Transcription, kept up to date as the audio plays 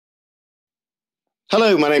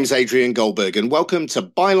Hello, my name's Adrian Goldberg, and welcome to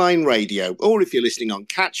Byline Radio, or if you're listening on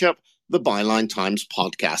Catch Up, the Byline Times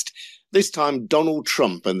podcast. This time, Donald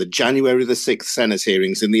Trump and the January the 6th Senate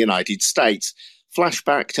hearings in the United States.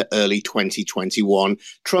 Flashback to early 2021.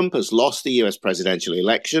 Trump has lost the US presidential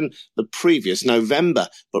election the previous November,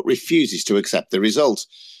 but refuses to accept the result.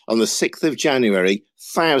 On the 6th of January,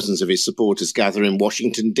 thousands of his supporters gather in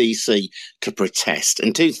Washington, D.C. to protest,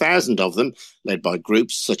 and 2,000 of them, led by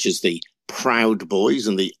groups such as the Proud Boys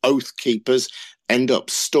and the Oath Keepers, end up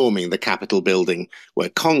storming the Capitol building, where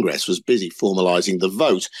Congress was busy formalising the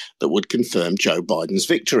vote that would confirm Joe Biden's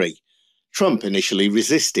victory. Trump initially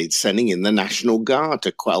resisted sending in the National Guard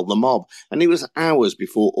to quell the mob, and it was hours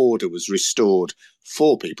before order was restored.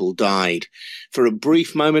 4 people died. For a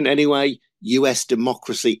brief moment anyway, US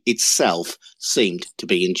democracy itself seemed to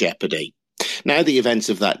be in jeopardy. Now, the events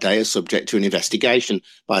of that day are subject to an investigation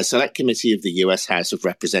by a select committee of the US House of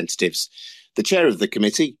Representatives. The chair of the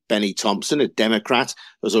committee, Benny Thompson, a Democrat,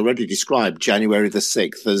 has already described January the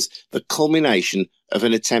 6th as the culmination of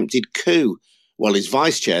an attempted coup, while his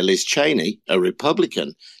vice chair, Liz Cheney, a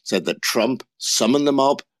Republican, said that Trump summoned the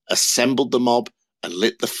mob, assembled the mob, and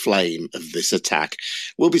lit the flame of this attack.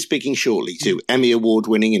 We'll be speaking shortly to Emmy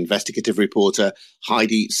Award-winning investigative reporter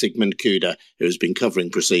Heidi Sigmund-Kuda, who has been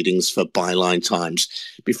covering proceedings for Byline Times.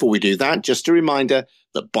 Before we do that, just a reminder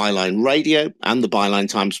that Byline Radio and the Byline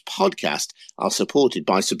Times podcast are supported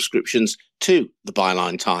by subscriptions to the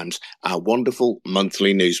Byline Times, our wonderful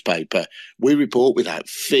monthly newspaper. We report without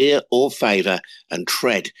fear or favour and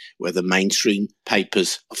tread where the mainstream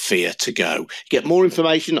papers fear to go. Get more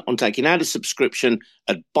information on taking out a subscription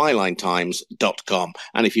at bylinetimes.com.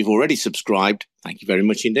 And if you've already subscribed, thank you very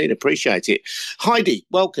much indeed. Appreciate it. Heidi,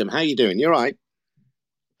 welcome. How are you doing? You all right?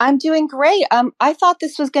 I'm doing great. I thought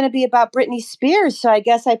this was going to be about Britney Spears, so I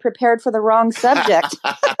guess I prepared for the wrong subject.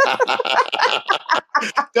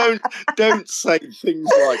 Don't say things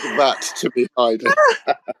like that to me, Heidi.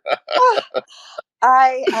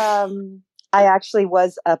 I actually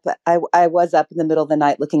was up. I was up in the middle of the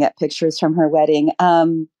night looking at pictures from her wedding.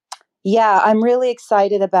 Yeah, I'm really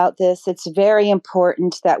excited about this. It's very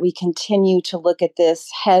important that we continue to look at this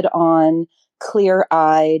head on,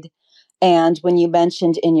 clear-eyed. And when you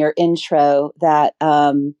mentioned in your intro that,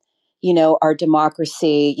 our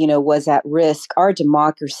democracy, was at risk, our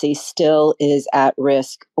democracy still is at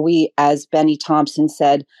risk. We, as Benny Thompson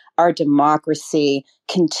said, our democracy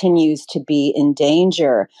continues to be in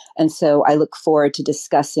danger. And so I look forward to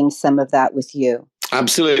discussing some of that with you.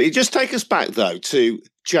 Absolutely. Just take us back, though, to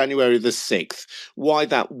January the 6th, why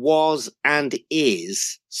that was and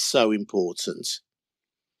is so important.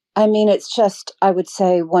 I mean, it's just, I would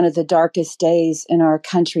say, one of the darkest days in our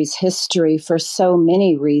country's history for so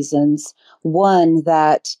many reasons. One,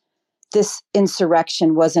 that this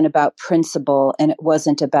insurrection wasn't about principle and it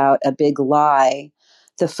wasn't about a big lie.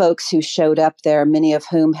 The folks who showed up there, many of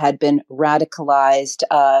whom had been radicalized,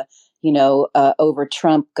 over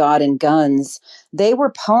Trump, God, and guns, they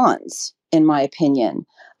were pawns, in my opinion,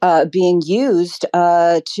 being used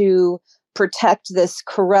to protect this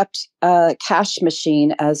corrupt cash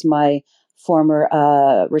machine, as my former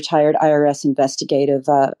retired IRS investigative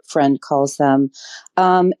friend calls them.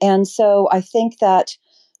 And so I think that,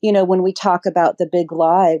 when we talk about the big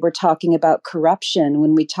lie, we're talking about corruption.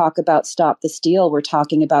 When we talk about Stop the Steal, we're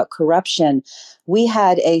talking about corruption. We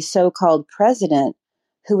had a so-called president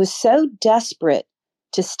who was so desperate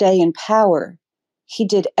to stay in power. He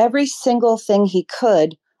did every single thing he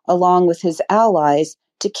could, along with his allies,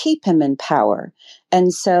 to keep him in power.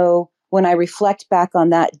 And so when I reflect back on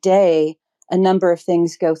that day, a number of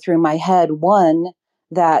things go through my head. One,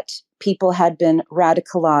 that people had been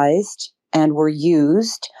radicalized and were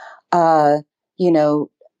used. Two,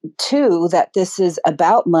 that this is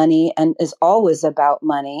about money and is always about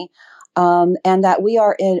money. And that we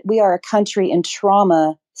are a country in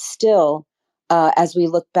trauma still, as we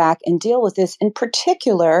look back and deal with this, in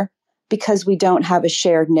particular, because we don't have a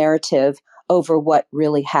shared narrative over what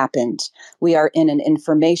really happened. We are in an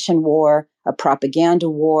information war, a propaganda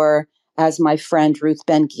war. As my friend Ruth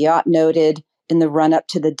Ben-Ghiat noted, in the run-up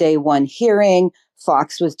to the day one hearing,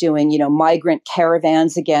 Fox was doing, migrant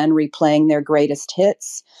caravans again, replaying their greatest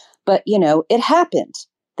hits. But, it happened.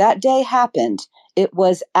 That day happened. It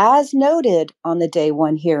was, as noted on the day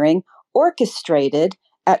one hearing, orchestrated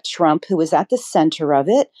at Trump, who was at the center of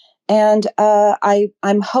it. And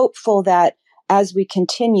I'm hopeful that as we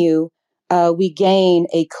continue, we gain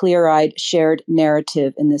a clear-eyed shared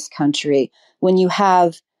narrative in this country. When you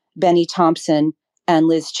have Benny Thompson and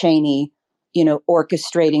Liz Cheney,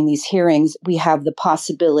 orchestrating these hearings, we have the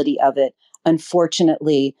possibility of it.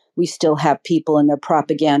 Unfortunately, we still have people in their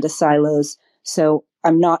propaganda silos So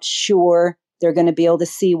I'm not sure they're going to be able to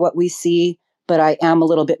see what we see, but I am a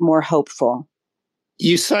little bit more hopeful.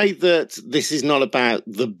 You say that this is not about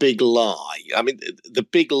the big lie. I mean, the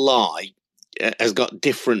big lie has got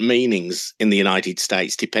different meanings in the United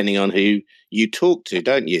States depending on who you talk to,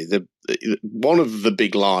 don't you? One of the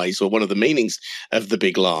big lies, or one of the meanings of the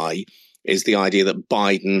big lie, is the idea that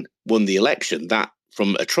Biden won the election. That,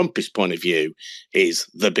 from a Trumpist point of view, is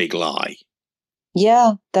the big lie.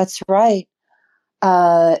 Yeah, that's right.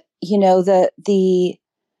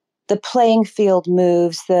 The playing field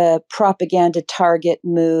moves, the propaganda target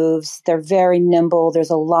moves. They're very nimble. There's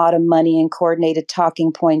a lot of money and coordinated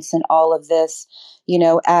talking points in all of this.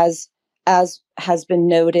 As has been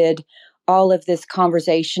noted, all of this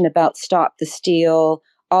conversation about stop the steal,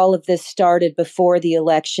 all of this started before the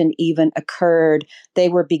election even occurred. They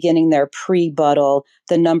were beginning their pre-buttal.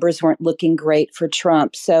 The numbers weren't looking great for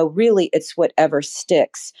Trump. So really, it's whatever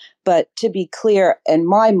sticks. But to be clear, in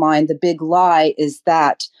my mind, the big lie is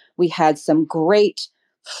that we had some great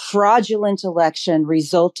fraudulent election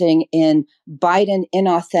resulting in Biden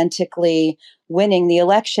inauthentically winning the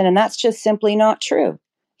election. And that's just simply not true.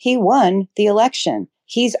 He won the election.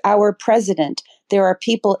 He's our president. There are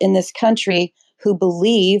people in this country who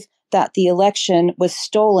believe that the election was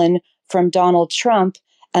stolen from Donald Trump.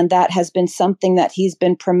 And that has been something that he's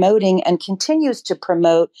been promoting and continues to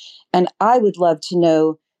promote. And I would love to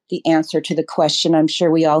know the answer to the question. I'm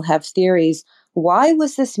sure we all have theories. Why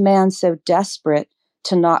was this man so desperate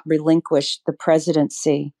to not relinquish the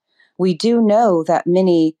presidency? We do know that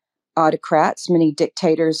many autocrats, many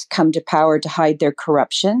dictators come to power to hide their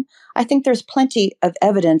corruption. I think there's plenty of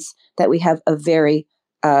evidence that we have a very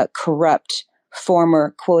corrupt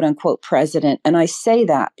former quote unquote president. And I say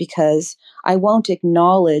that because I won't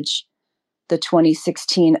acknowledge the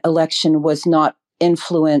 2016 election was not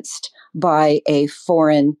influenced by a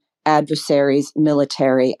foreign adversary's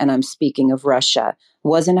military, and I'm speaking of Russia.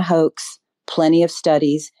 Wasn't a hoax. Plenty of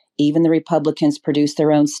studies. Even the Republicans produced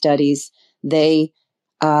their own studies. They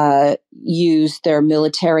used their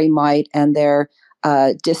military might and their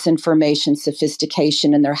disinformation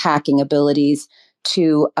sophistication and their hacking abilities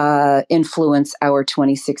to influence our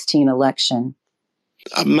 2016 election.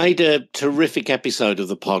 I made a terrific episode of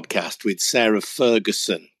the podcast with Sarah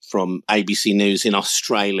Ferguson from ABC News in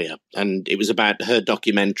Australia, and it was about her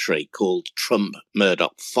documentary called Trump,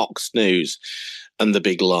 Murdoch, Fox News and the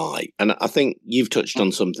Big Lie. And I think you've touched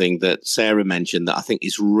on something that Sarah mentioned that I think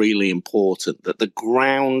is really important, that the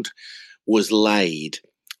ground was laid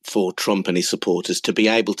for Trump and his supporters to be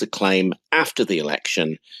able to claim after the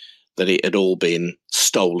election that it had all been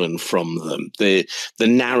stolen from them. The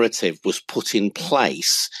narrative was put in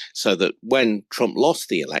place so that when Trump lost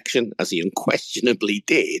the election, as he unquestionably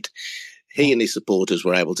did, he and his supporters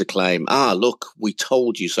were able to claim, look, we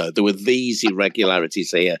told you so. There were these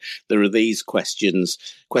irregularities here. There are these question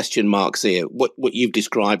marks here. What you've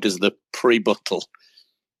described as the pre-buttal.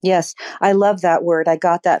 Yes, I love that word. I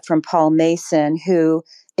got that from Paul Mason, who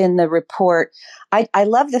in the report, I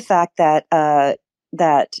love the fact that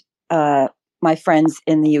my friends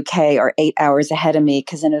in the UK are 8 hours ahead of me,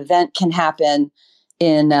 because an event can happen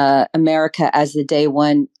in America as the day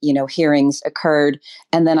one, hearings occurred.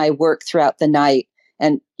 And then I work throughout the night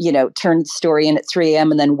and, turn the story in at 3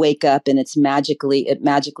 a.m. and then wake up and it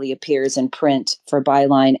magically appears in print for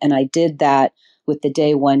Byline. And I did that with the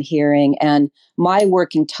day one hearing. And my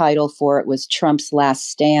working title for it was Trump's Last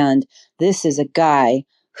Stand. This is a guy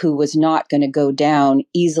who was not going to go down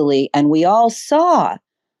easily. And we all saw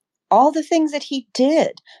all the things that he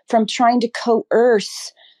did, from trying to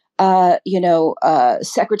coerce,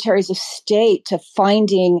 secretaries of state, to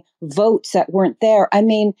finding votes that weren't there. I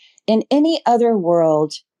mean, in any other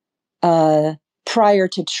world prior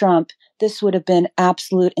to Trump, this would have been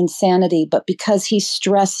absolute insanity. But because he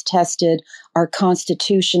stress tested our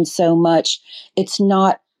Constitution so much, it's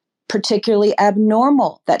not particularly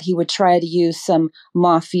abnormal that he would try to use some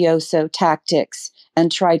mafioso tactics and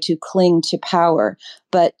try to cling to power.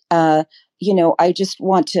 But, I just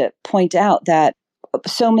want to point out that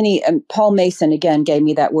so many, Paul Mason, again, gave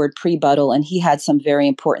me that word pre-buttal, and he had some very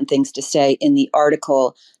important things to say in the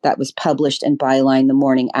article that was published in Byline the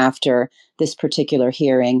morning after this particular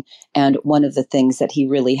hearing. And one of the things that he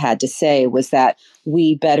really had to say was that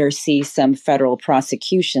we better see some federal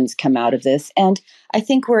prosecutions come out of this. And I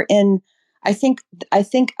think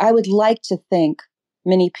I would like to think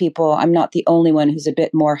many people, I'm not the only one who's a bit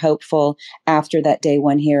more hopeful after that day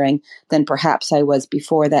one hearing than perhaps I was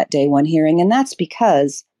before that day one hearing. And that's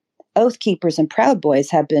because Oath Keepers and Proud Boys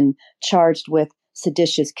have been charged with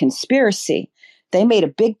seditious conspiracy. They made a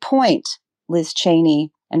big point, Liz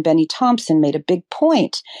Cheney and Benny Thompson made a big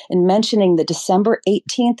point in mentioning the December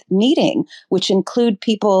 18th meeting, which include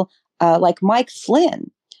people like Mike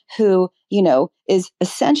Flynn, who, is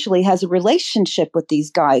essentially has a relationship with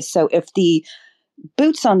these guys. So if the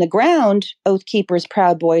boots on the ground Oath Keepers,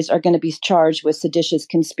 Proud Boys are going to be charged with seditious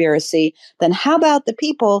conspiracy, then how about the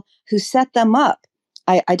people who set them up?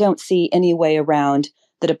 I don't see any way around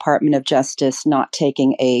the Department of Justice not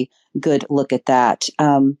taking a good look at that.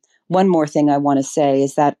 One more thing I want to say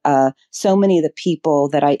is that so many of the people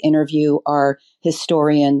that I interview are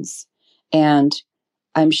historians, and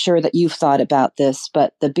I'm sure that you've thought about this,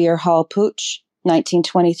 but the Beer Hall Putsch,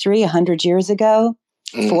 1923, 100 years ago,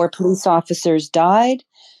 4 police officers died.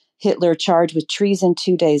 Hitler charged with treason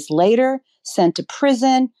 2 days later, sent to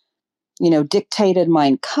prison, dictated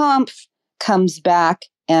Mein Kampf, comes back,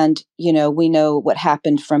 and, we know what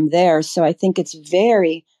happened from there. So I think it's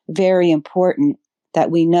very, very important that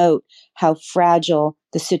we note how fragile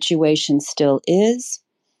the situation still is.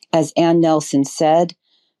 As Ann Nelson said,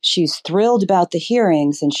 she's thrilled about the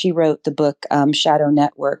hearings, and she wrote the book Shadow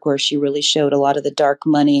Network, where she really showed a lot of the dark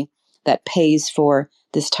money that pays for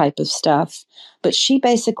this type of stuff. But she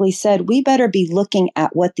basically said, we better be looking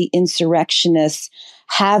at what the insurrectionists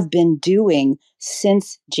have been doing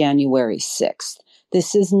since January 6th.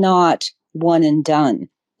 This is not one and done.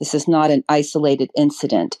 This is not an isolated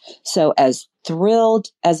incident. So as thrilled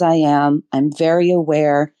as I am, I'm very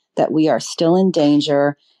aware that we are still in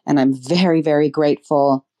danger. And I'm very, very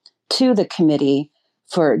grateful to the committee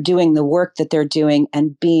for doing the work that they're doing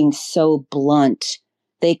and being so blunt.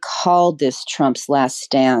 They called this Trump's last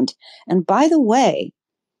stand. And by the way,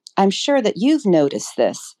 I'm sure that you've noticed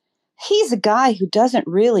this. He's a guy who doesn't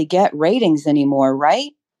really get ratings anymore,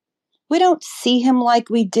 right? We don't see him like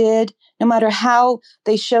we did, no matter how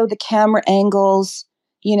they show the camera angles.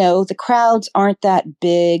 The crowds aren't that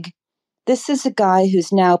big. This is a guy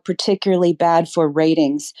who's now particularly bad for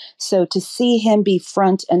ratings. So to see him be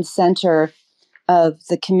front and center of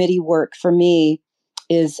the committee work for me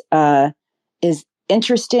is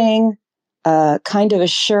interesting, kind of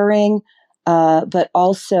assuring, but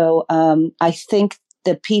also I think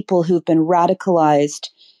the people who've been radicalized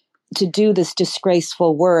to do this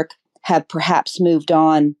disgraceful work have perhaps moved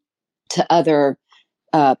on to other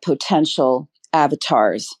potential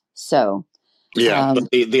avatars. So, but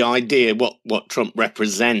the idea, what Trump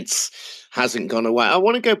represents, hasn't gone away. I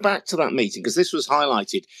want to go back to that meeting because this was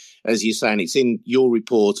highlighted, as you say, and it's in your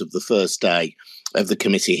report of the first day of the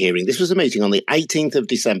committee hearing. This was a meeting on the 18th of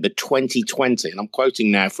December, 2020, and I'm quoting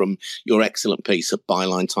now from your excellent piece at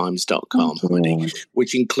bylinetimes.com,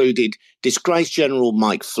 which included disgraced General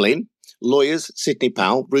Mike Flynn, lawyers Sidney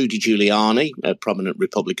Powell, Rudy Giuliani, a prominent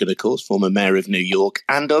Republican, of course, former mayor of New York,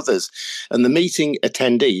 and others. And the meeting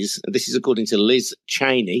attendees, this is according to Liz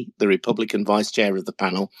Cheney, the Republican vice chair of the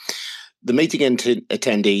panel, the meeting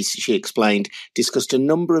attendees, she explained, discussed a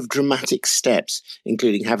number of dramatic steps,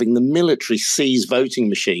 including having the military seize voting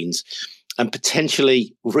machines and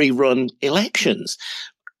potentially rerun elections.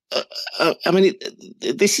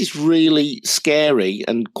 This is really scary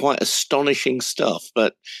and quite astonishing stuff,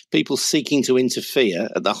 but people seeking to interfere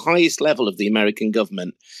at the highest level of the American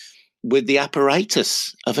government with the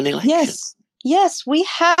apparatus of an election. Yes, we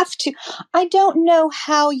have to. I don't know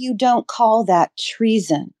how you don't call that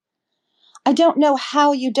treason. I don't know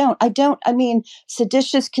how you don't.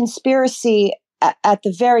 Seditious conspiracy at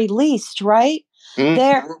the very least, right?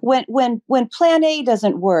 There, when Plan A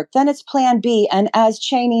doesn't work, then it's Plan B. And as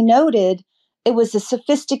Cheney noted, it was a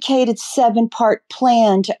sophisticated 7-part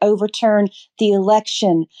plan to overturn the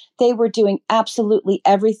election. They were doing absolutely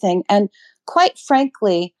everything. And quite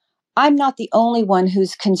frankly, I'm not the only one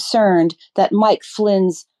who's concerned that Mike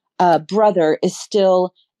Flynn's brother is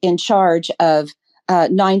still in charge of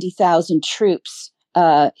 90,000 troops.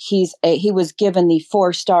 He was given the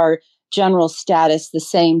 4-star general status the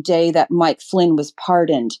same day that Mike Flynn was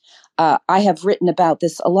pardoned. I have written about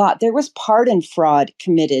this a lot. There was pardon fraud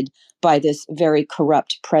committed by this very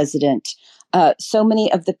corrupt president. So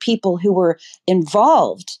many of the people who were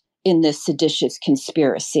involved in this seditious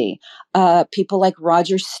conspiracy, people like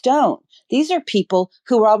Roger Stone, these are people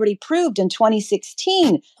who were already proved in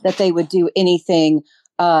 2016 that they would do anything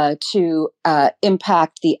to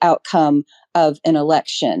impact the outcome of an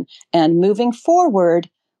election. And moving forward,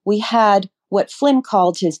 we had what Flynn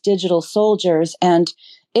called his digital soldiers, and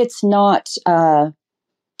it's not, I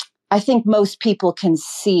think most people can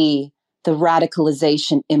see the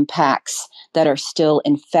radicalization impacts that are still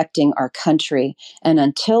infecting our country. And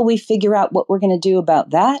until we figure out what we're going to do about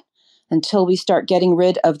that, until we start getting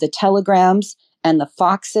rid of the Telegrams and the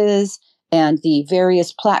Foxes and the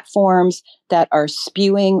various platforms that are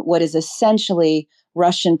spewing what is essentially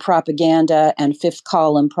Russian propaganda and fifth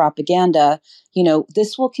column propaganda,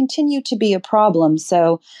 this will continue to be a problem.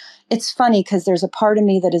 So it's funny because there's a part of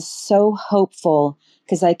me that is so hopeful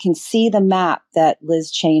because I can see the map that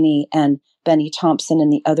Liz Cheney and Benny Thompson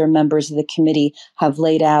and the other members of the committee have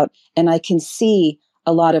laid out. And I can see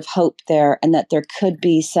a lot of hope there and that there could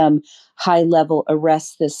be some high level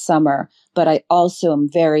arrests this summer. But I also am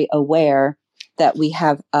very aware that we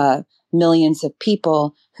have millions of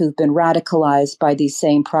people who've been radicalized by these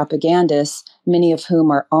same propagandists, many of whom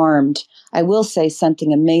are armed. I will say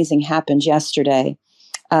something amazing happened yesterday.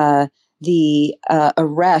 The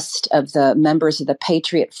arrest of the members of the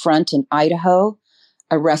Patriot Front in Idaho,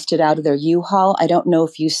 arrested out of their U-Haul. I don't know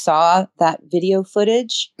if you saw that video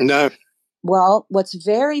footage. No. Well, what's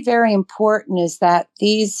very, very important is that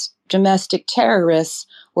these domestic terrorists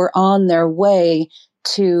were on their way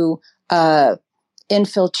to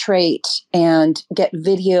infiltrate and get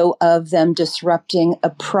video of them disrupting a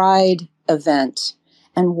pride event.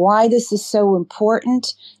 And why this is so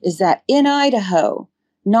important is that in Idaho,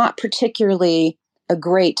 not particularly a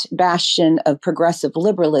great bastion of progressive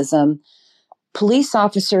liberalism, police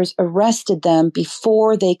officers arrested them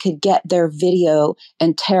before they could get their video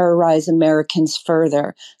and terrorize Americans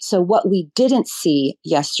further. So what we didn't see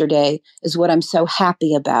yesterday is what I'm so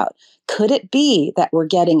happy about. Could it be that we're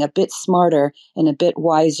getting a bit smarter and a bit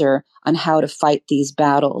wiser on how to fight these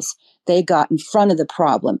battles? They got in front of the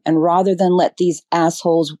problem, and rather than let these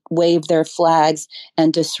assholes wave their flags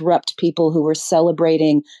and disrupt people who were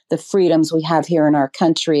celebrating the freedoms we have here in our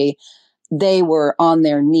country, they were on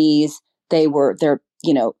their knees. Their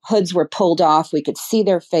hoods were pulled off. We could see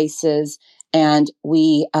their faces, and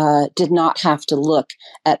we did not have to look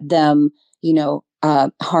at them,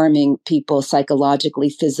 harming people psychologically,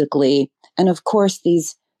 physically. And of course,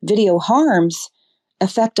 these video harms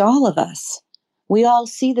affect all of us. We all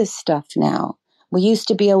see this stuff now. We used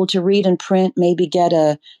to be able to read and print, maybe get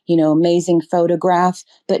a, amazing photograph,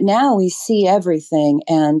 but now we see everything.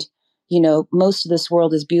 And most of this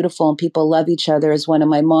world is beautiful and people love each other is one of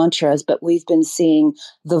my mantras, but we've been seeing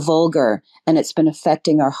the vulgar and it's been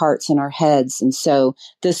affecting our hearts and our heads. And so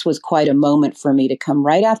this was quite a moment for me to come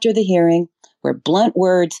right after the hearing where blunt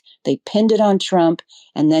words, they pinned it on Trump.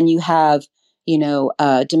 And then you have,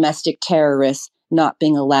 domestic terrorists not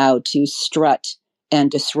being allowed to strut and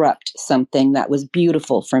disrupt something that was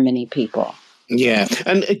beautiful for many people. Yeah.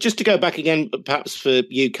 And just to go back again, perhaps for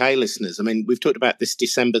UK listeners, I mean, we've talked about this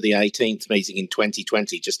December the 18th meeting in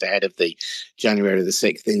 2020, just ahead of the January the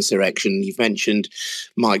 6th insurrection. You've mentioned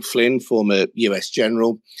Mike Flynn, former US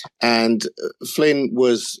general, and Flynn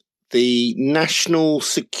was the national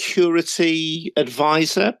security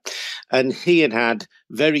advisor, and he had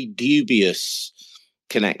very dubious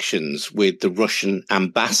connections with the Russian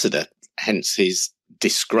ambassador, hence his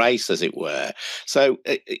disgrace, as it were. So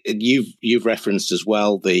you've referenced as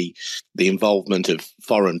well the involvement of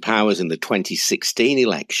foreign powers in the 2016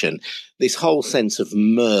 election. This whole sense of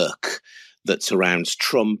murk that surrounds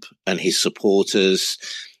Trump and his supporters,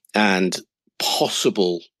 and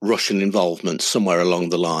possible Russian involvement somewhere along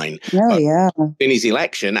the line. Oh, yeah. In his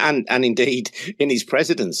election and indeed in his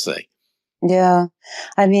presidency. Yeah.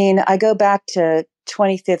 I mean, I go back to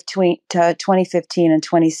 2015 and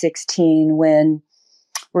 2016 when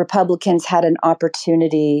Republicans had an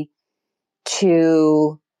opportunity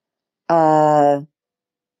to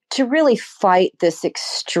really fight this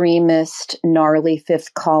extremist, gnarly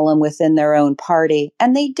fifth column within their own party.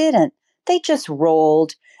 And they didn't. They just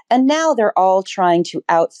rolled. And now they're all trying to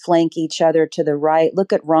outflank each other to the right.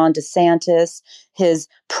 Look at Ron DeSantis. His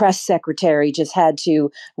press secretary just had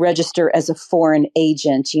to register as a foreign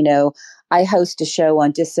agent. I host a show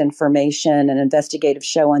on disinformation, an investigative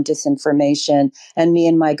show on disinformation, and me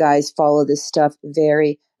and my guys follow this stuff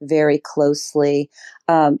very, very closely.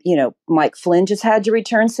 Mike Flynn just had to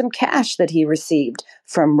return some cash that he received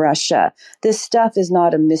from Russia. This stuff is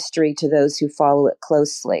not a mystery to those who follow it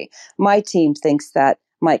closely. My team thinks that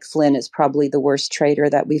Mike Flynn is probably the worst traitor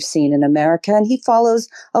that we've seen in America, and he follows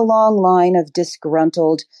a long line of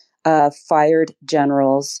disgruntled, fired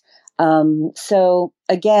generals. So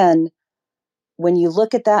again, when you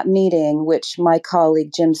look at that meeting, which my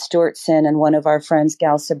colleague Jim Stortson and one of our friends,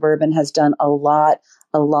 Gal Suburban, has done a lot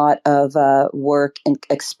of work in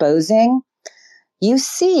exposing, you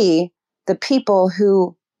see the people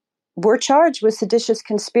who were charged with seditious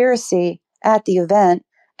conspiracy at the event,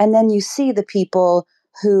 and then you see the people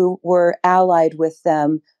who were allied with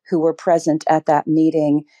them, who were present at that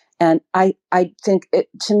meeting. And I think,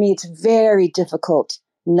 to me, it's very difficult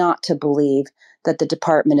not to believe that the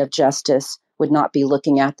Department of Justice would not be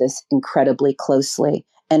looking at this incredibly closely.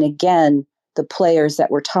 And again, the players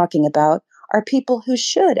that we're talking about are people who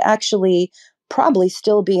should actually probably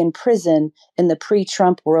still be in prison. In the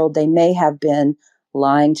pre-Trump world, they may have been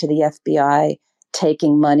lying to the FBI,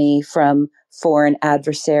 taking money from foreign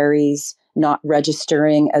adversaries, not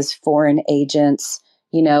registering as foreign agents.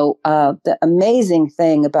 The amazing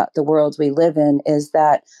thing about the world we live in is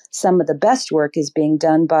that some of the best work is being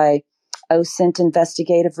done by OSINT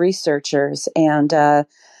investigative researchers. And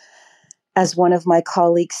as one of my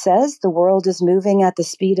colleagues says, the world is moving at the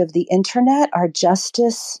speed of the internet. Our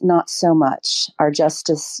justice, not so much. Our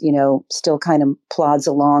justice, still kind of plods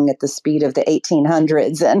along at the speed of the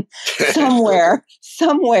 1800s. And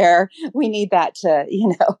somewhere we need that to,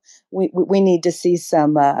 we need to see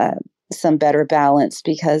some better balance,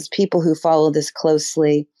 because people who follow this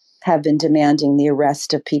closely have been demanding the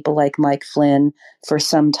arrest of people like Mike Flynn for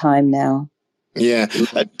some time now. Yeah.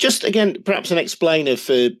 Just again, perhaps an explainer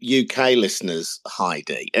for UK listeners,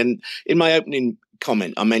 Heidi. And in my opening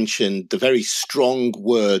comment, I mentioned the very strong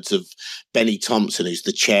words of Benny Thompson, who's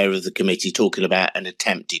the chair of the committee, talking about an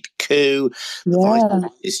attempted coup. The Vice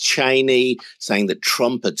President is Cheney, saying that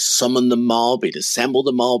Trump had summoned the mob, he'd assembled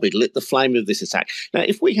the mob, he'd lit the flame of this attack. Now,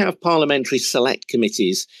 if we have parliamentary select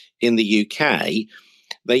committees in the UK,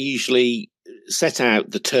 they usually set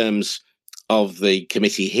out the terms of the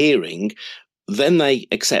committee hearing. Then they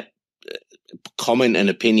accept comment and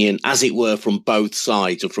opinion, as it were, from both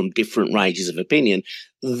sides or from different ranges of opinion.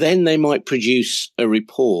 Then they might produce a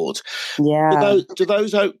report. Yeah. Do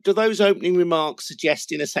those opening remarks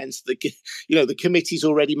suggest, in a sense, that the committee's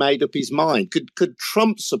already made up his mind? Could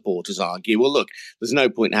Trump supporters argue, well, look, there's no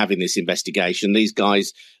point in having this investigation. These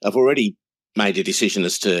guys have already made a decision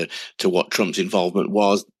as to what Trump's involvement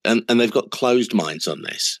was, and they've got closed minds on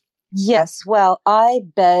this. Yes. Well, I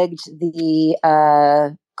begged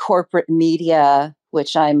the corporate media,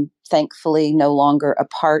 which I'm thankfully no longer a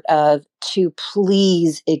part of, to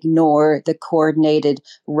please ignore the coordinated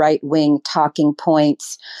right-wing talking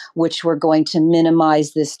points, which were going to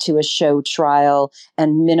minimize this to a show trial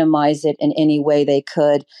and minimize it in any way they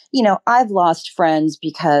could. I've lost friends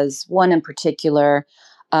because one in particular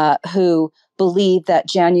who believed that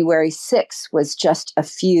January 6th was just a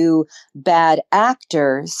few bad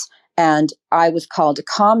actors. And I was called a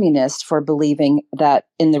communist for believing that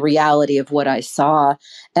in the reality of what I saw.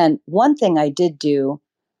 And one thing I did do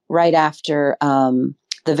right after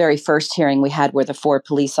the very first hearing we had, where the 4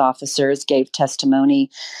 police officers gave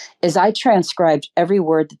testimony, is I transcribed every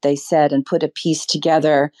word that they said and put a piece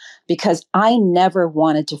together, because I never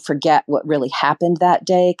wanted to forget what really happened that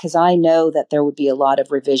day, because I know that there would be a lot of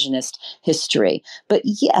revisionist history. But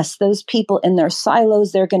yes, those people in their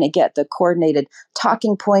silos, they're going to get the coordinated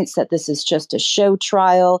talking points that this is just a show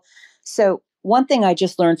trial. So one thing I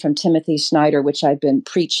just learned from Timothy Snyder, which I've been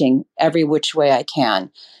preaching every which way I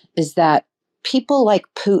can, is that people like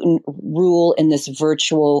Putin rule in this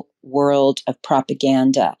virtual world of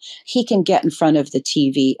propaganda. He can get in front of the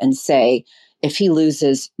TV and say, if he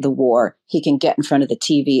loses the war, he can get in front of the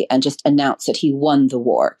TV and just announce that he won the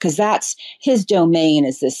war, because that's his domain,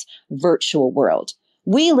 is this virtual world.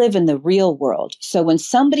 We live in the real world. So when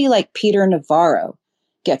somebody like Peter Navarro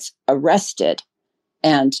gets arrested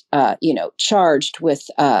and, charged with,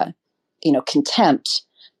 contempt,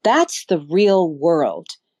 that's the real world.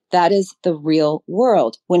 That is the real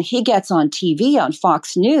world. When he gets on TV on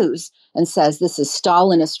Fox News and says this is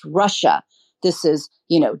Stalinist Russia, this is,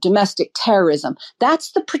 domestic terrorism,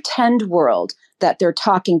 that's the pretend world that their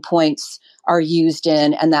talking points are used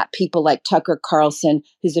in, and that people like Tucker Carlson,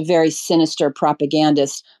 who's a very sinister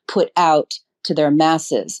propagandist, put out to their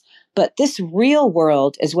masses. But this real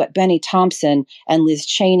world is what Benny Thompson and Liz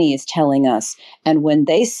Cheney is telling us. And when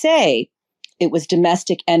they say it was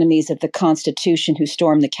domestic enemies of the Constitution who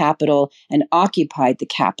stormed the Capitol and occupied the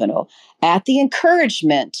Capitol at the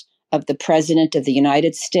encouragement of the President of the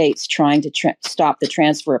United States trying to stop the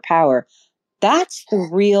transfer of power, that's the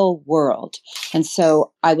real world. And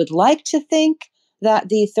so I would like to think that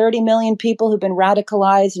the 30 million people who've been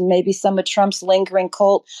radicalized and maybe some of Trump's lingering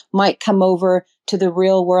cult might come over to the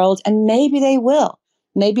real world, and maybe they will.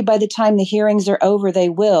 Maybe by the time the hearings are over, they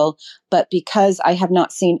will. But because I have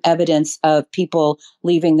not seen evidence of people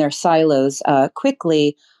leaving their silos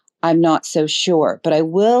quickly, I'm not so sure. But I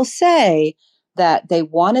will say that they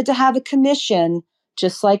wanted to have a commission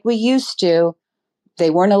just like we used to. They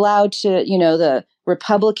weren't allowed to, the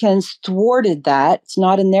Republicans thwarted that. It's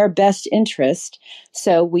not in their best interest.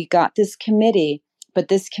 So we got this committee, but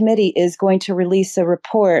this committee is going to release a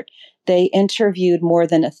report. They interviewed more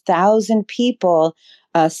than 1,000 people,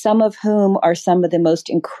 some of whom are some of the most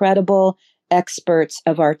incredible experts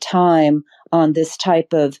of our time on this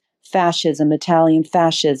type of fascism, Italian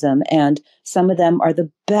fascism. And some of them are the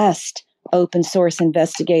best open source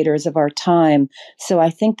investigators of our time. So I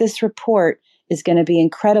think this report is going to be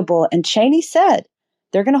incredible. And Cheney said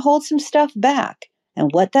they're going to hold some stuff back. And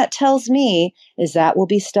what that tells me is that will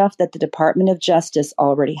be stuff that the Department of Justice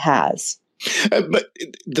already has. But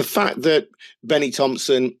the fact that Benny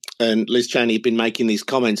Thompson and Liz Cheney have been making these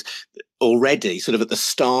comments already, sort of at the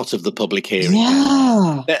start of the public hearing,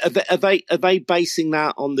 are they basing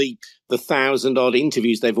that on the 1,000-odd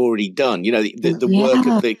interviews they've already done? You know, the work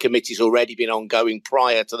of the committee's already been ongoing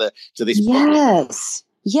prior to this.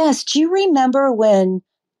 Yes. Do you remember when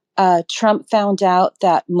Trump found out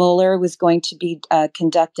that Mueller was going to be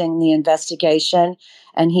conducting the investigation,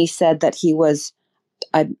 and he said that he was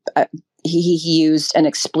he used an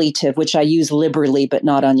expletive, which I use liberally, but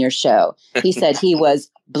not on your show. He said he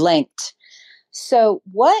was blanked. So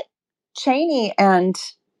what Cheney and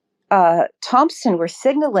Thompson were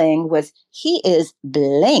signaling was he is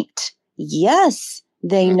blanked. Yes,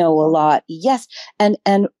 they know a lot. Yes. And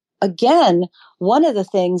again, one of the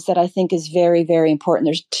things that I think is very, very important,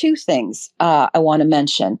 there's two things I want to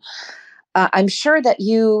mention. I'm sure that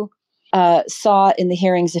you saw in the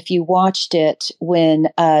hearings, if you watched it, when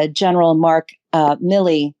General Mark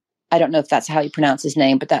Milley, I don't know if that's how you pronounce his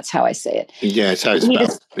name, but that's how I say it. Yeah, it's how it's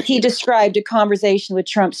spelled. He described a conversation with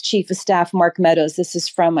Trump's chief of staff, Mark Meadows. This is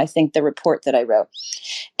from, I think, the report that I wrote.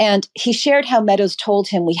 And he shared how Meadows told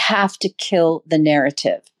him, we have to kill the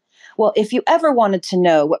narrative. Well, if you ever wanted to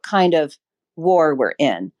know what kind of war we're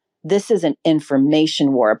in, this is an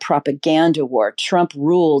information war, a propaganda war. Trump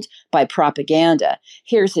ruled by propaganda.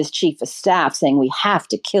 Here's his chief of staff saying we have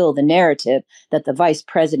to kill the narrative that the vice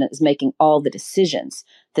president is making all the decisions.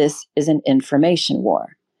 This is an information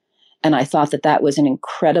war. And I thought that was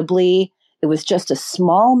it was just a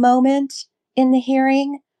small moment in the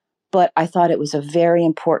hearing, but I thought it was a very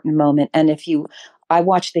important moment. And I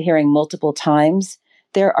watched the hearing multiple times.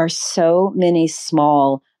 There are so many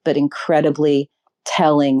small but incredibly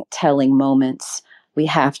telling moments. We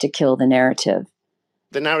have to kill the narrative.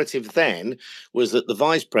 The narrative then was that the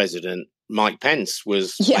vice president, Mike Pence,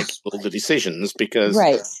 was making all the decisions because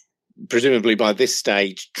presumably by this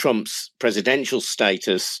stage, Trump's presidential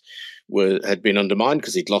status had been undermined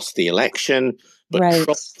because he'd lost the election. But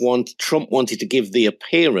Trump wanted to give the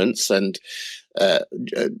appearance, and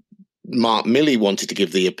Mark Milley wanted to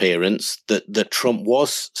give the appearance that Trump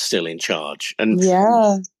was still in charge. And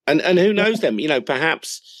who knows them? You know,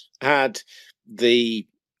 perhaps had the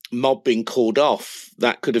mob been called off,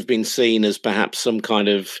 that could have been seen as perhaps some kind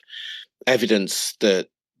of evidence that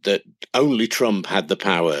only Trump had the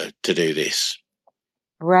power to do this.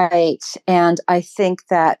 Right. And I think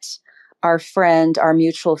that our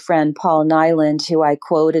mutual friend, Paul Nyland, who I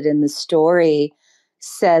quoted in the story,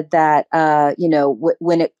 said that,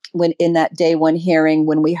 when in that day one hearing,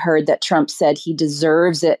 when we heard that Trump said he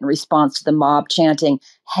deserves it in response to the mob chanting,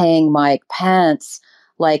 hang Mike Pence,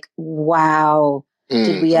 like, wow,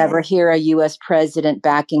 did we ever hear a U.S. president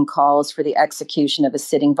backing calls for the execution of a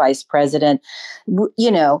sitting vice president?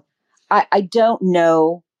 I don't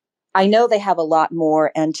know. I know they have a lot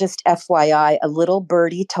more. And just FYI, a little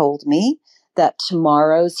birdie told me that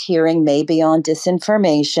tomorrow's hearing may be on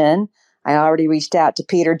disinformation. I already reached out to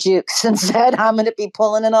Peter Jukes and said, I'm going to be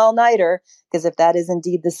pulling an all-nighter, because if that is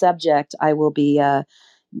indeed the subject, I will be,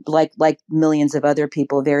 like millions of other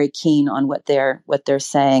people, very keen on what they're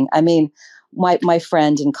saying. I mean, my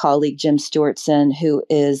friend and colleague, Jim Stewartson, who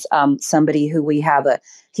is somebody who we have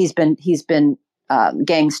he's been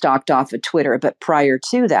gang stalked off of Twitter, but prior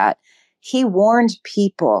to that, he warned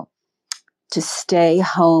people to stay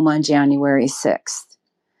home on January 6th.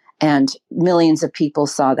 And millions of people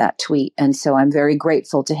saw that tweet. And so I'm very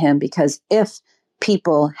grateful to him, because if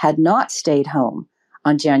people had not stayed home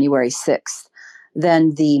on January 6th,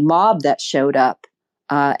 then the mob that showed up,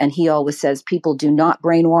 and he always says people do not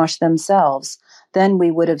brainwash themselves, then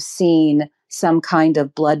we would have seen some kind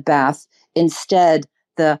of bloodbath. Instead,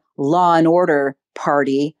 the law and order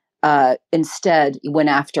party instead went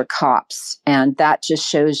after cops. And that just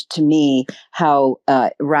shows to me how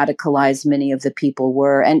radicalized many of the people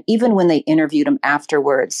were. And even when they interviewed them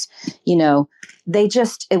afterwards,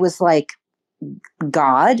 it was like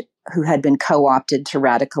God, who had been co-opted to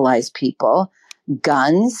radicalize people,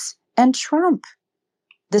 guns, and Trump.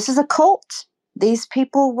 This is a cult. These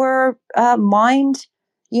people were mind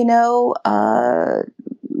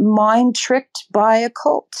tricked by a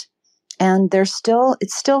cult. And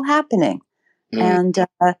it's still happening. And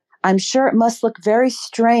I'm sure it must look very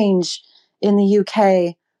strange in the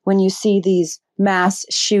UK when you see these mass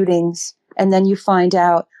shootings, and then you find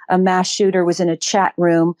out a mass shooter was in a chat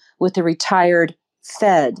room with a retired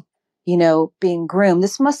Fed, being groomed.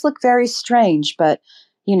 This must look very strange, but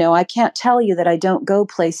I can't tell you that I don't go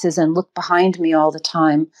places and look behind me all the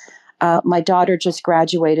time. My daughter just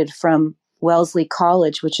graduated from Wellesley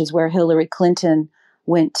College, which is where Hillary Clinton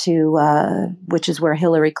went to,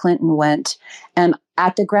 And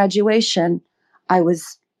at the graduation, I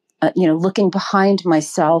was, looking behind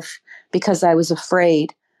myself because I was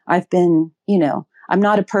afraid. I've been, I'm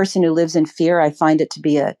not a person who lives in fear. I find it to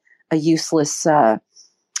be a useless,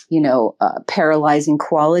 paralyzing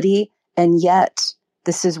quality. And yet,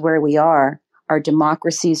 this is where we are. Our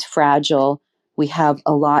democracy is fragile. We have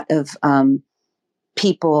a lot of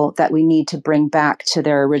people that we need to bring back to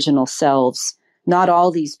their original selves. Not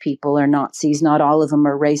all these people are Nazis. Not all of them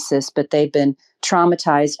are racist, but they've been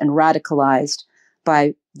traumatized and radicalized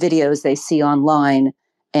by videos they see online.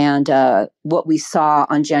 And what we saw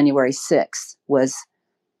on January 6th was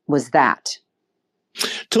that.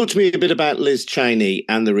 Talk to me a bit about Liz Cheney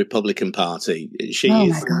and the Republican Party. She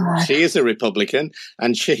is a Republican,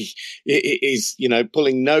 and she is,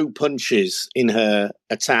 pulling no punches in her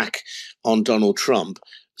attack on Donald Trump.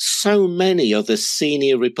 So many other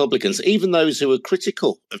senior Republicans, even those who were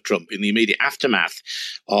critical of Trump in the immediate aftermath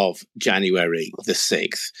of January the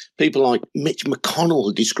 6th, people like Mitch McConnell,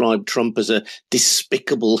 who described Trump as a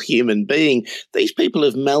despicable human being, these people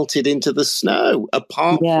have melted into the snow,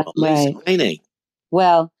 apart from Liz Cheney.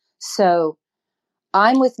 Well, so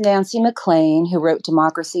I'm with Nancy MacLean, who wrote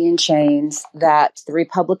Democracy in Chains, that the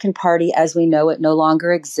Republican Party as we know it no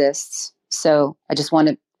longer exists. So I just want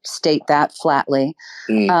to state that flatly.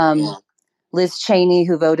 Liz Cheney,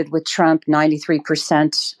 who voted with Trump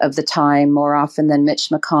 93% of the time, more often than Mitch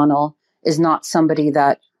McConnell, is not somebody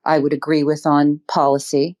that I would agree with on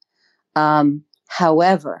policy.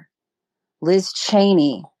 However, Liz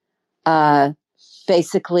Cheney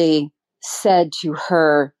basically said to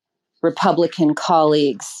her Republican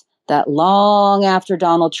colleagues that long after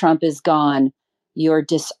Donald Trump is gone, your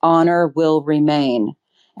dishonor will remain.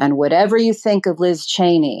 And whatever you think of Liz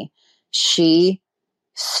Cheney, she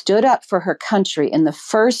stood up for her country. In the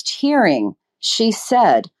first hearing, she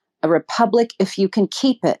said, a republic if you can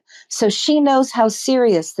keep it. So she knows how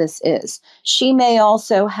serious this is. She may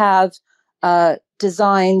also have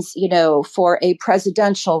designs, for a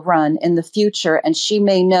presidential run in the future. And she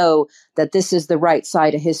may know that this is the right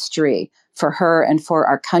side of history for her and for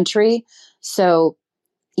our country. So,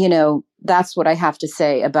 that's what I have to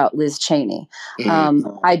say about Liz Cheney.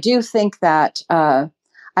 I do think that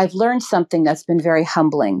I've learned something that's been very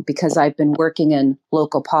humbling because I've been working in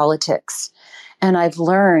local politics. And I've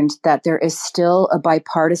learned that there is still a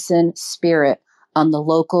bipartisan spirit on the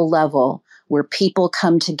local level where people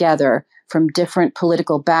come together from different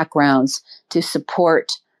political backgrounds to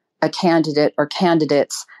support a candidate or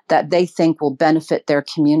candidates that they think will benefit their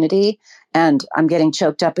community. And I'm getting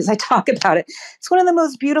choked up as I talk about it. It's one of the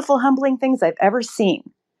most beautiful, humbling things I've ever seen,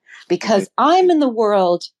 because I'm in the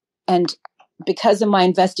world, and because of my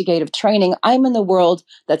investigative training, I'm in the world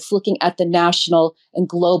that's looking at the national and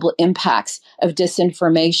global impacts of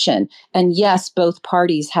disinformation. And yes, both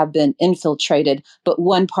parties have been infiltrated, but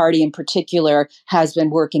one party in particular has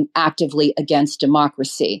been working actively against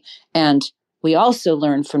democracy. And we also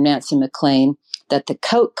learned from Nancy MacLean that the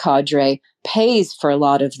Koch cadre pays for a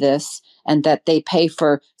lot of this, and that they pay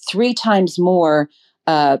for 3 times more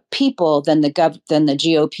people than the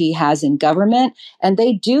GOP has in government, and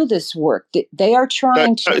they do this work. They are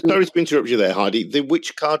trying to. Sorry to interrupt you there, Heidi.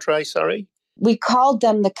 Which cadre? Sorry. We called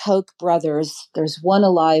them the Koch brothers. There's one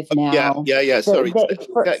alive now. Yeah. Sorry,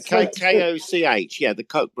 KOCH. Yeah, the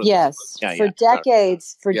Koch brothers. Yes,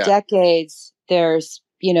 decades. There's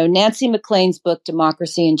Nancy MacLean's book,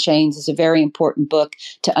 Democracy in Chains, is a very important book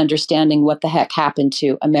to understanding what the heck happened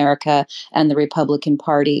to America and the Republican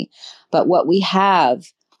Party. But what we have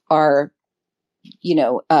are,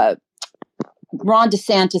 Ron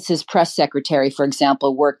DeSantis's press secretary, for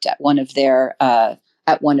example, worked at one of their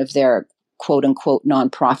quote unquote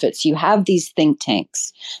nonprofits. You have these think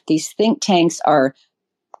tanks. These think tanks are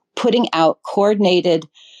putting out coordinated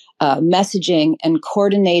messaging and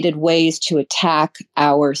coordinated ways to attack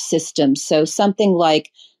our system. So something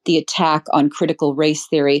like the attack on critical race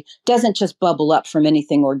theory doesn't just bubble up from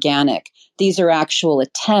anything organic. These are actual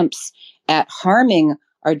attempts at harming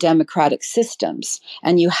our democratic systems.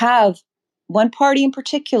 And you have one party in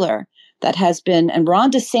particular that has been, and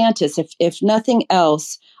Ron DeSantis, if nothing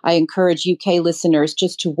else, I encourage UK listeners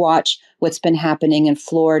just to watch what's been happening in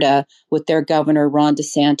Florida with their governor, Ron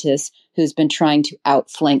DeSantis, who's been trying to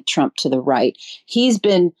outflank Trump to the right. He's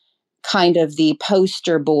been kind of the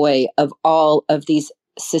poster boy of all of these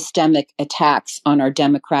systemic attacks on our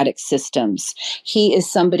democratic systems. He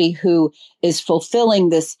is somebody who is fulfilling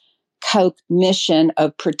this Koch mission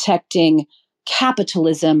of protecting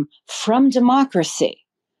capitalism from democracy,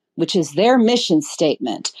 which is their mission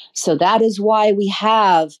statement. So that is why we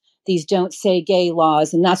have these don't say gay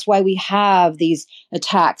laws. And that's why we have these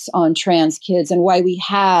attacks on trans kids and why we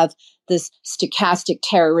have this stochastic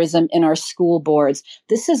terrorism in our school boards.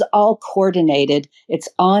 This is all coordinated. It's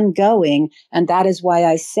ongoing. And that is why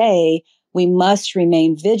I say we must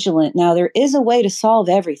remain vigilant. Now, there is a way to solve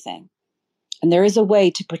everything. And there is a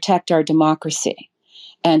way to protect our democracy.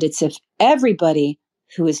 And it's if everybody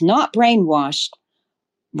who is not brainwashed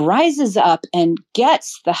rises up and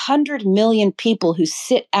gets the 100 million people who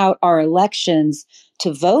sit out our elections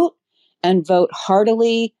to vote and vote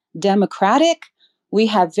heartily Democratic, we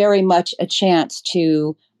have very much a chance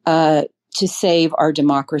to save our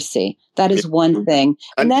democracy. That is one thing.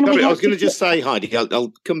 And then I was going to just say, Heidi,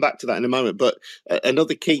 I'll come back to that in a moment, but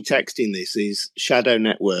another key text in this is Shadow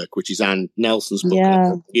Network, which is Ann Nelson's book. Yeah.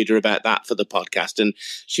 I interviewed her about that for the podcast, and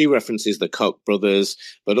she references the Koch brothers,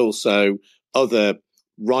 but also other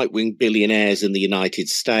right-wing billionaires in the United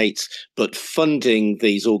States, but funding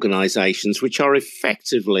these organizations, which are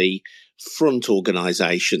effectively front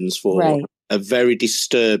organizations for a very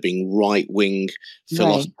disturbing right-wing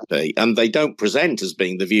philosophy. Right. And they don't present as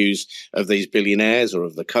being the views of these billionaires or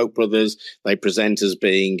of the Koch brothers. They present as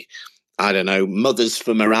being, I don't know, mothers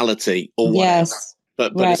for morality or whatever. Yes.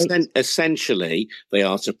 But essentially, they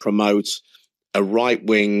are to promote a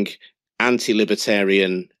right-wing,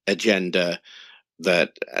 anti-libertarian agenda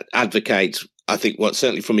that advocates, I think, what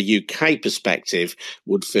certainly from a UK perspective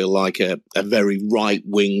would feel like a very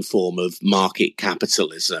right-wing form of market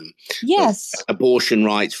capitalism. Yes. Abortion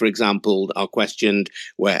rights, for example, are questioned,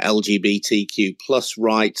 where LGBTQ plus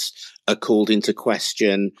rights are called into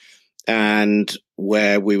question, and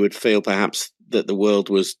where we would feel perhaps that the world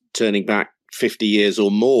was turning back 50 years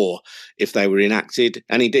or more if they were enacted.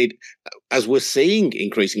 And indeed, as we're seeing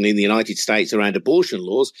increasingly in the United States around abortion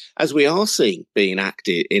laws, as we are seeing being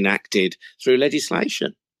enacted through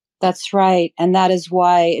legislation. That's right. And that is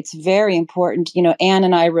why it's very important. You know, Anne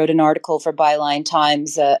and I wrote an article for Byline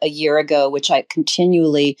Times a year ago, which I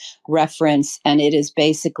continually reference. And it is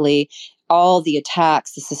basically all the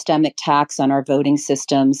attacks, the systemic attacks on our voting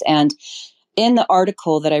systems. And in the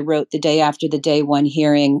article that I wrote the day after the day one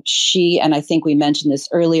hearing, and I think we mentioned this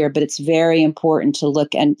earlier, but it's very important to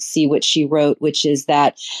look and see what she wrote, which is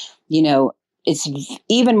that, you know, it's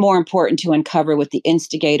even more important to uncover what the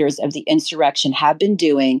instigators of the insurrection have been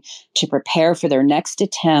doing to prepare for their next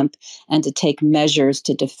attempt and to take measures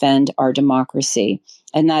to defend our democracy.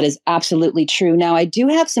 And that is absolutely true. Now, I do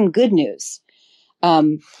have some good news.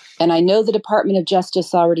 And I know the Department of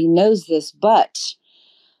Justice already knows this, but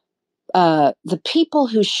the people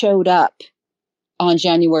who showed up on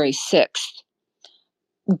January 6th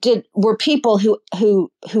were people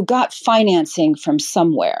who got financing from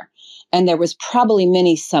somewhere. And there was probably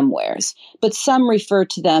many somewheres, but some refer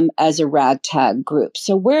to them as a ragtag group.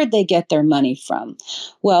 So where'd they get their money from?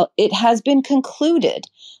 Well, it has been concluded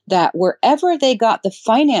that wherever they got the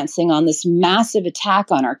financing on this massive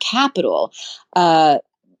attack on our Capitol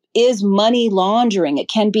is money laundering. It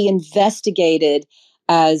can be investigated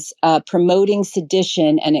as promoting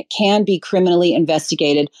sedition, and it can be criminally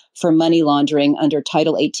investigated for money laundering under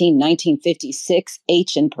Title 18, 1956,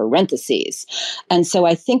 H in parentheses. And so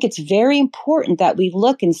I think it's very important that we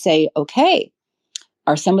look and say, okay,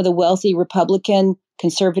 are some of the wealthy Republican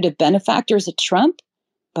conservative benefactors of Trump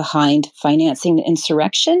behind financing the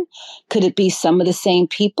insurrection? Could it be some of the same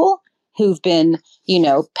people who've been,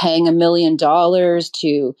 paying $1 million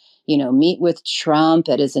to meet with Trump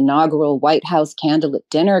at his inaugural White House candlelit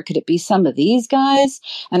dinner? Could it be some of these guys?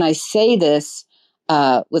 And I say this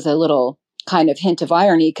with a little kind of hint of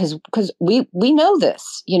irony because we know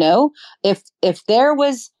this. If there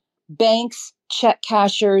was banks, check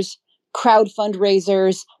cashers, crowd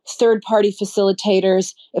fundraisers, third-party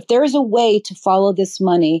facilitators, if there is a way to follow this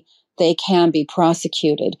money, they can be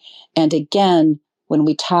prosecuted. And again, when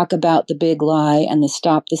we talk about the big lie and the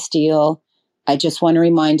stop the steal, I just want to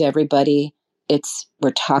remind everybody,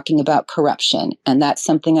 we're talking about corruption. And that's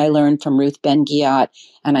something I learned from Ruth Ben-Ghiat.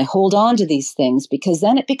 And I hold on to these things because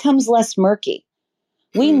then it becomes less murky.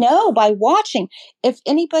 We know by watching, if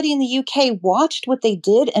anybody in the UK watched what they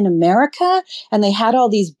did in America and they had all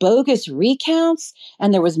these bogus recounts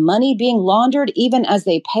and there was money being laundered even as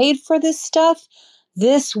they paid for this stuff,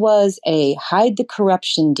 this was a hide the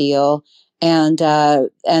corruption deal. And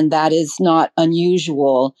that is not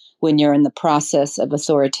unusual when you're in the process of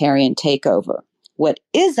authoritarian takeover. What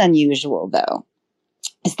is unusual, though,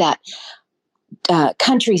 is that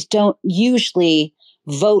countries don't usually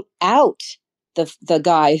vote out the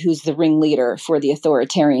guy who's the ringleader for the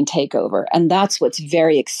authoritarian takeover. And that's what's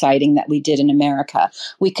very exciting that we did in America.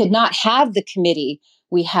 We could not have the committee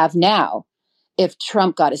we have now if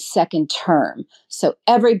Trump got a second term. So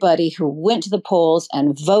everybody who went to the polls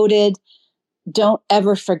and voted, don't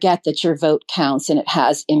ever forget that your vote counts and it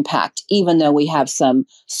has impact, even though we have some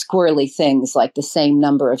squirrely things like the same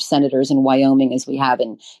number of senators in Wyoming as we have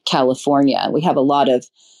in California. We have a lot of,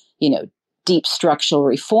 deep structural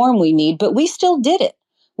reform we need, but we still did it.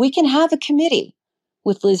 We can have a committee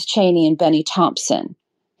with Liz Cheney and Benny Thompson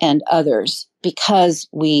and others because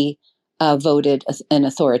we voted an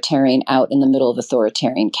authoritarian out in the middle of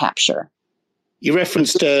authoritarian capture. You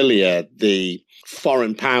referenced earlier the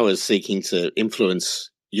foreign powers seeking to influence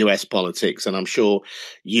US politics, and I'm sure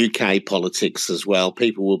UK politics as well.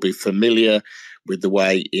 People will be familiar with the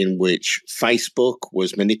way in which Facebook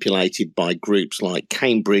was manipulated by groups like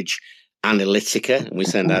Cambridge Analytica, and we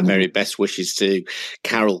send our very best wishes to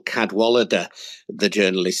Carol Cadwallader, the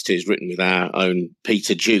journalist who's written with our own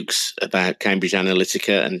Peter Jukes about Cambridge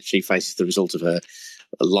Analytica, and she faces the result of her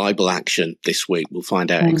libel action this week. We'll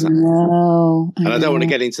find out exactly. And I don't want to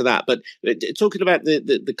get into that, but talking about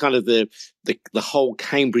the kind of the whole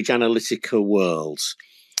Cambridge Analytica world,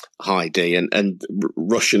 Heidi, and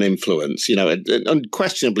Russian influence, and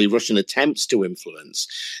unquestionably Russian attempts to influence.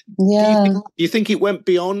 Yeah. Do you think it went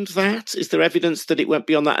beyond that? Is there evidence that it went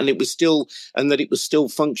beyond that and it was still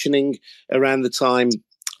functioning around the time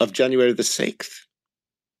of January the 6th?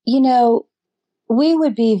 We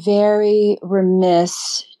would be very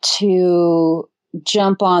remiss to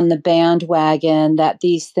jump on the bandwagon that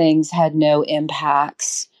these things had no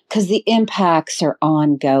impacts, because the impacts are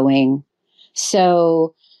ongoing.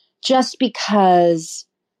 So just because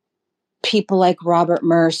people like Robert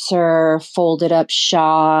Mercer folded up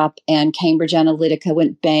shop and Cambridge Analytica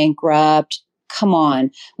went bankrupt, come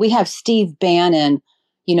on. We have Steve Bannon,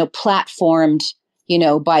 platformed,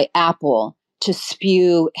 by Apple to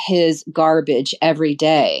spew his garbage every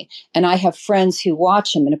day. And I have friends who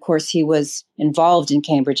watch him. And of course, he was involved in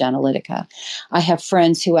Cambridge Analytica. I have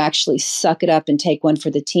friends who actually suck it up and take one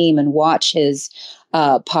for the team and watch his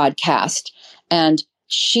podcast. And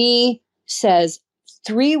she says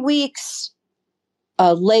 3 weeks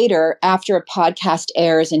later, after a podcast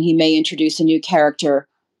airs and he may introduce a new character,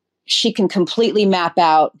 she can completely map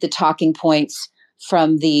out the talking points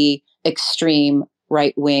from the extreme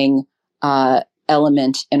right-wing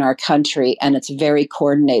element in our country, and it's very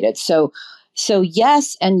coordinated. So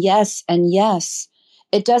yes, and yes, and yes.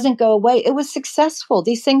 It doesn't go away. It was successful.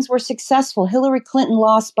 These things were successful. Hillary Clinton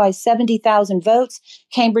lost by 70,000 votes.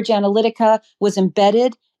 Cambridge Analytica was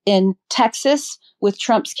embedded in Texas with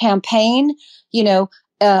Trump's campaign.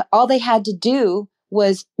 All they had to do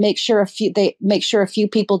was make sure a few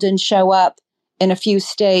people didn't show up in a few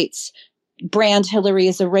states. Brand Hillary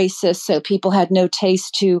as a racist, so people had no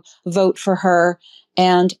taste to vote for her.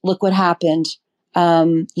 And look what happened.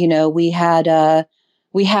 We had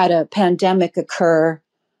a pandemic occur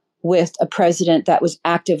with a president that was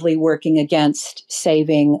actively working against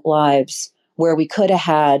saving lives, where we could have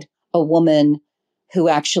had a woman who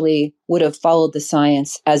actually would have followed the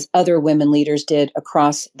science as other women leaders did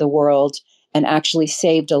across the world and actually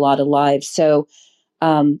saved a lot of lives. So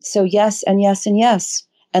yes, and yes, and yes.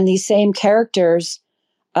 And these same characters,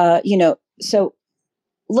 so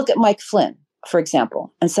look at Mike Flynn, for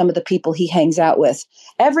example, and some of the people he hangs out with.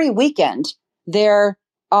 Every weekend, they're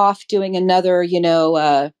off doing another,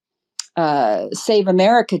 Save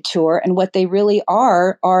America tour. And what they really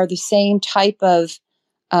are the same type of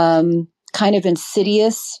kind of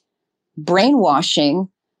insidious brainwashing,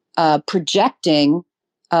 projecting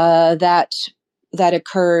that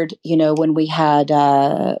occurred, when we had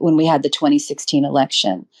the 2016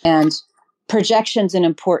 election. And projection's an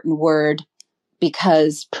important word,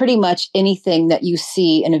 because pretty much anything that you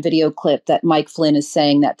see in a video clip that Mike Flynn is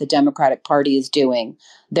saying that the Democratic Party is doing,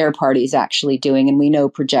 their party is actually doing. And we know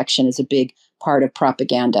projection is a big part of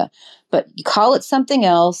propaganda. But you call it something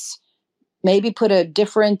else, maybe put a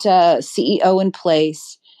different CEO in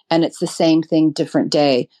place, and it's the same thing, different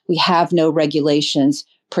day. We have no regulations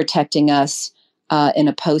protecting us in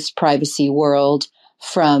a post-privacy world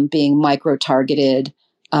from being micro-targeted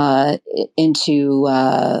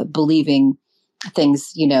into believing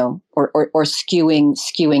things, or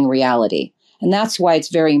skewing reality. And that's why it's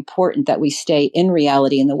very important that we stay in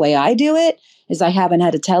reality. And the way I do it is I haven't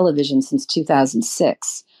had a television since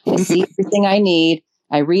 2006. I see everything I need.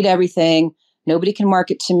 I read everything. Nobody can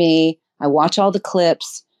market to me. I watch all the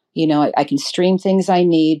clips. I can stream things I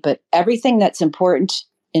need, but everything that's important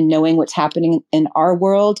in knowing what's happening in our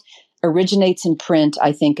world originates in print,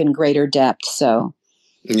 I think, in greater depth. So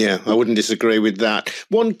Yeah, I wouldn't disagree with that.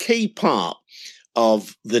 One key part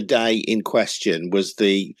of the day in question was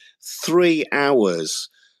the 3 hours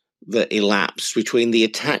that elapsed between the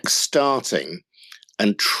attacks starting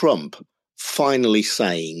and Trump finally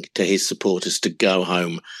saying to his supporters to go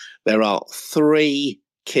home. There are 3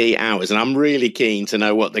 key hours, and I'm really keen to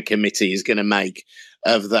know what the committee is going to make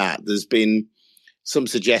of that. There's been some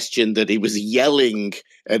suggestion that he was yelling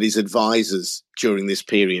at his advisors during this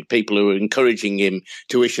period, people who were encouraging him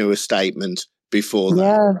to issue a statement before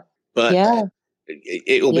that. But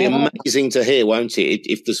it'll be amazing to hear, won't it,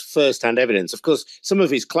 if there's first-hand evidence. Of course, some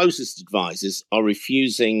of his closest advisors are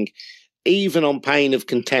refusing, even on pain of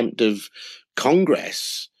contempt of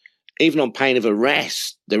Congress, even on pain of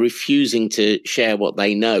arrest, they're refusing to share what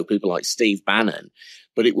they know, people like Steve Bannon.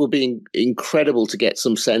 But it will be incredible to get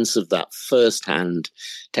some sense of that first-hand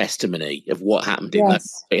testimony of what happened in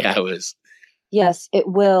those 3 hours. Yes, it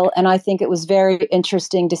will. And I think it was very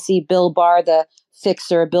interesting to see Bill Barr, the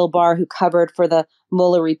fixer, Bill Barr, who covered for the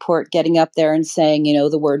Mueller report, getting up there and saying,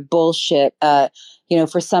 the word bullshit.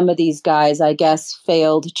 For some of these guys, I guess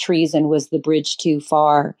failed treason was the bridge too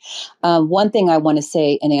far. One thing I want to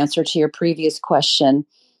say in answer to your previous question,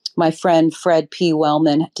 my friend Fred P.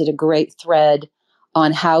 Wellman did a great thread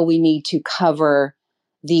on how we need to cover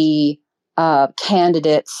the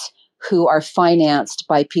candidates who are financed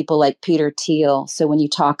by people like Peter Thiel. So when you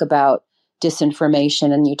talk about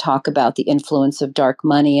disinformation and you talk about the influence of dark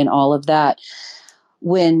money and all of that,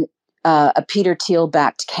 when a Peter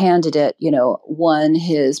Thiel-backed candidate, won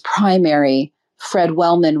his primary, Fred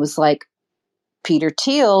Wellman was like, Peter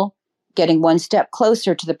Thiel getting one step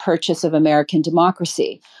closer to the purchase of American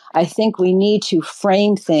democracy. I think we need to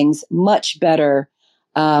frame things much better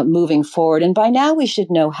moving forward. And by now we should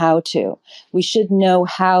know how to. We should know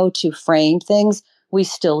how to frame things. We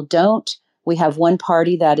still don't. We have one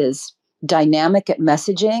party that is dynamic at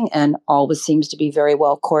messaging and always seems to be very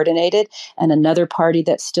well coordinated, and another party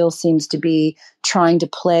that still seems to be trying to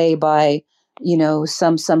play by,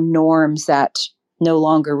 some norms that no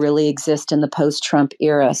longer really exist in the post-Trump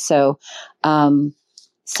era. And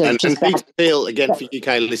Peter Thiel, again, for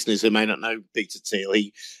UK listeners who may not know Peter Thiel,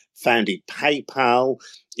 he founded PayPal.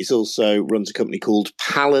 He also runs a company called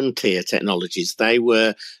Palantir Technologies. They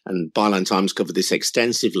were, and Byline Times covered this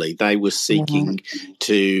extensively, they were seeking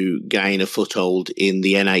to gain a foothold in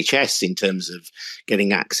the NHS in terms of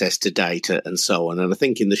getting access to data and so on. And I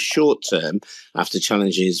think in the short term, after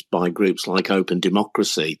challenges by groups like Open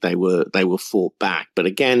Democracy, they were fought back. But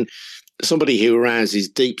again, somebody who arouses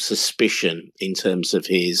deep suspicion in terms of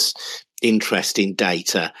his interest in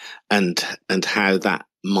data and how that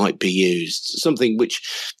might be used, something which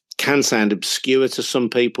can sound obscure to some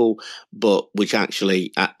people, but which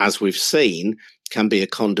actually, as we've seen, can be a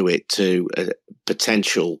conduit to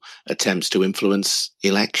potential attempts to influence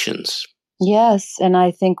elections. Yes, and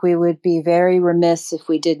I think we would be very remiss if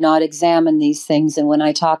we did not examine these things. And when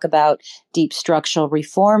I talk about deep structural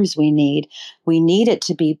reforms we need it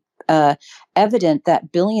to be evident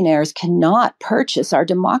that billionaires cannot purchase our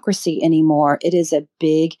democracy anymore. It is a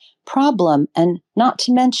big problem. And not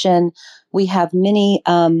to mention, we have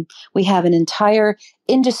an entire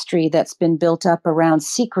industry that's been built up around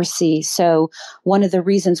secrecy. So one of the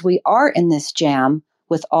reasons we are in this jam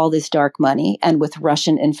with all this dark money and with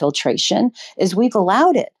Russian infiltration is we've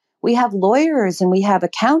allowed it. We have lawyers and we have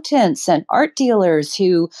accountants and art dealers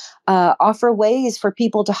who offer ways for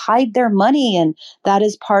people to hide their money. And that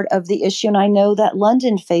is part of the issue. And I know that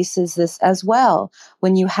London faces this as well.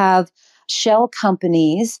 When you have shell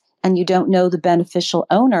companies and you don't know the beneficial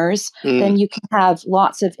owners, then you can have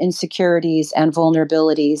lots of insecurities and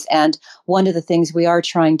vulnerabilities. And one of the things we are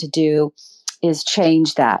trying to do is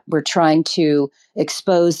change that. We're trying to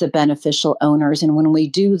expose the beneficial owners. And when we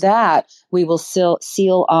do that, we will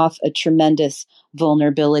seal off a tremendous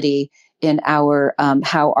vulnerability in our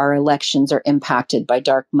how our elections are impacted by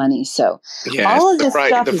dark money. So all of this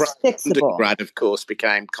stuff is fixable. Undergrad, of course,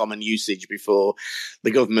 became common usage before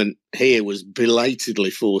the government here was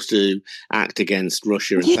belatedly forced to act against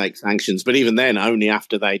Russia and take sanctions. But even then, only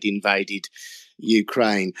after they'd invaded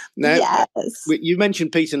Ukraine. Now, you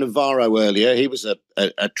mentioned Peter Navarro earlier. He was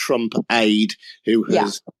a Trump aide who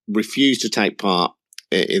has refused to take part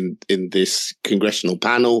in this congressional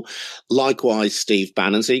panel. Likewise, Steve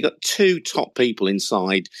Bannon. So you got two top people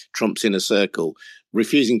inside Trump's inner circle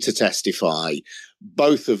refusing to testify.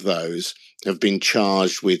 Both of those have been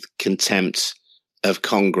charged with contempt of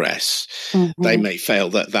Congress. They may fail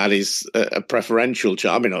that is a preferential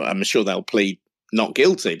charge. I mean, I'm sure they'll plead not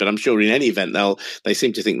guilty, but I'm sure in any event they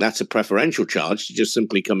seem to think that's a preferential charge, just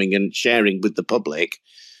simply coming and sharing with the public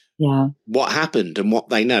what happened and what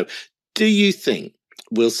they know. Do you think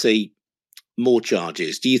we'll see more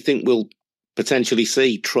charges? Do you think we'll potentially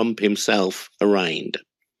see Trump himself arraigned?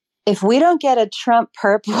 If we don't get a Trump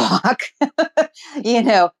perp walk,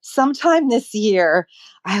 sometime this year,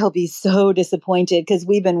 I'll be so disappointed because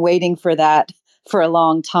we've been waiting for that for a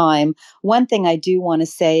long time. One thing I do want to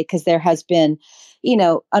say, because there has been,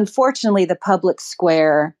 unfortunately, the public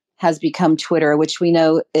square has become Twitter, which we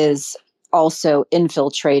know is also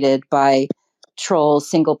infiltrated by trolls,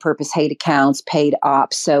 single purpose hate accounts, paid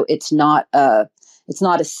ops. So it's not a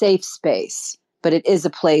safe space, but it is a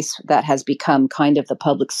place that has become kind of the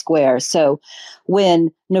public square. So when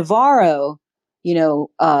Navarro,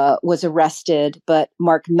 was arrested, but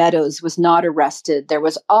Mark Meadows was not arrested, there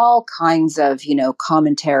was all kinds of,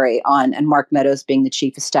 commentary on, and Mark Meadows being the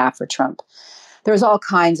chief of staff for Trump, there was all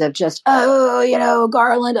kinds of just,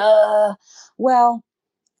 Garland, well,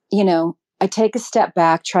 I take a step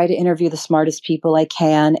back, try to interview the smartest people I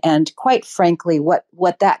can. And quite frankly, what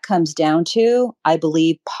that comes down to, I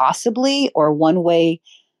believe possibly, or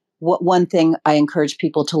one thing I encourage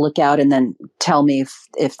people to look out and then tell me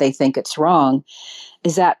if they think it's wrong,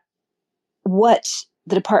 is that what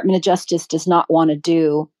the Department of Justice does not want to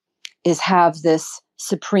do is have this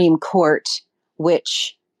Supreme Court,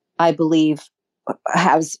 which I believe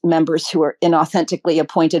has members who are inauthentically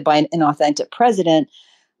appointed by an inauthentic president.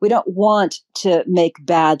 We don't want to make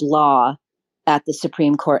bad law at the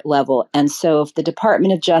Supreme Court level. And so if the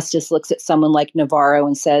Department of Justice looks at someone like Navarro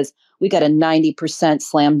and says, we got a 90%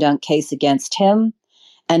 slam dunk case against him,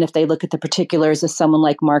 and if they look at the particulars of someone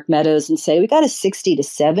like Mark Meadows and say, we got a 60 to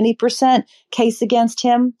 70% case against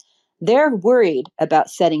him, they're worried about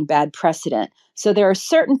setting bad precedent. So there are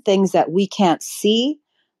certain things that we can't see,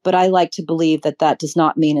 but I like to believe that that does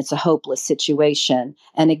not mean it's a hopeless situation.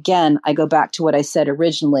 And again, I go back to what I said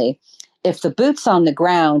originally. If the boots on the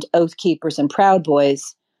ground, Oath Keepers and Proud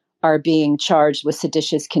Boys, are being charged with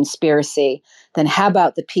seditious conspiracy, then how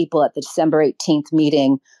about the people at the December 18th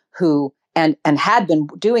meeting who and had been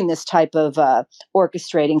doing this type of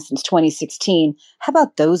orchestrating since 2016? How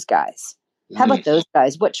about those guys? How about those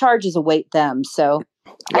guys? What charges await them? So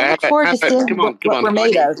I look forward to seeing what we're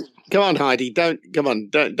made of. Come on, Heidi. Don't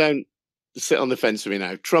sit on the fence with me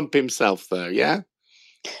now. Trump himself, though, yeah?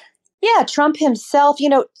 Yeah, Trump himself.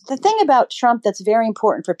 The thing about Trump that's very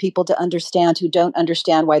important for people to understand who don't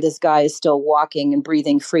understand why this guy is still walking and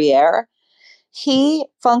breathing free air, he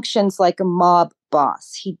functions like a mob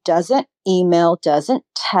boss. He doesn't email, doesn't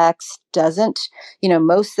text, doesn't,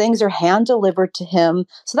 most things are hand delivered to him.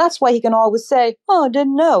 So that's why he can always say, oh, I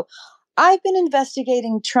didn't know. I've been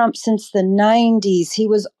investigating Trump since the 90s. He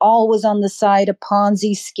was always on the side of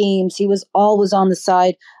Ponzi schemes. He was always on the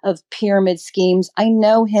side of pyramid schemes. I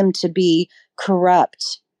know him to be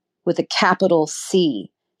corrupt with a capital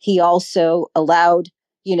C. He also allowed,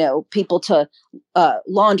 people to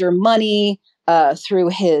launder money through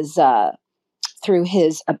his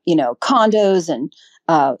condos and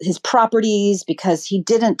his properties because he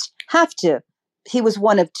didn't have to. He was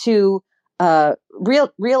one of two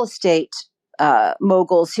real estate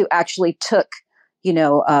moguls who actually took,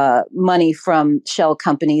 money from shell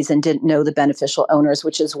companies and didn't know the beneficial owners,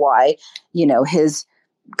 which is why, his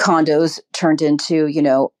condos turned into,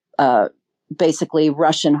 basically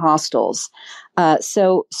Russian hostels.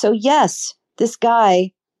 So yes, this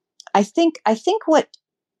guy, I think what,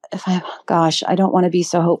 I don't want to be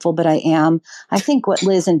so hopeful, but I am. I think what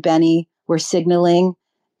Liz and Benny were signaling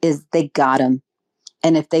is they got him.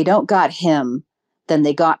 And if they don't got him, then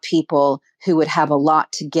they got people who would have a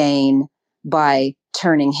lot to gain by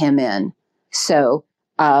turning him in. So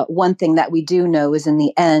one thing that we do know is in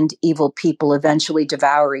the end, evil people eventually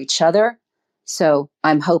devour each other. So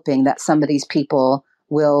I'm hoping that some of these people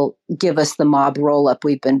will give us the mob roll-up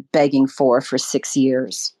we've been begging for 6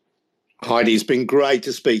 years. Heidi, it's been great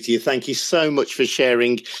to speak to you. Thank you so much for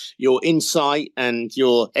sharing your insight and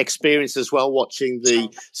your experience as well, watching the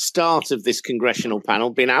start of this congressional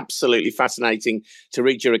panel. Been absolutely fascinating to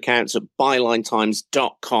read your accounts at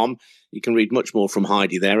bylinetimes.com. You can read much more from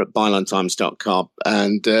Heidi there at bylinetimes.com.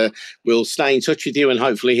 And we'll stay in touch with you and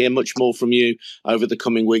hopefully hear much more from you over the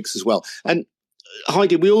coming weeks as well. And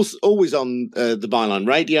Heidi, we always on the Byline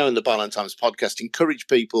Radio and the Byline Times podcast encourage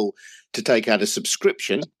people to take out a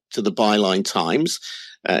subscription to the Byline Times.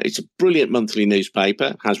 It's a brilliant monthly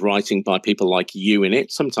newspaper, has writing by people like you in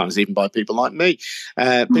it, sometimes even by people like me.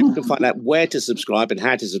 People can find out where to subscribe and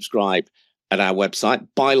how to subscribe at our website,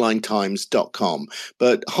 bylinetimes.com.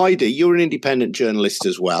 But Heidi, you're an independent journalist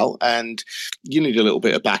as well, and you need a little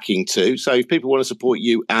bit of backing too. So if people want to support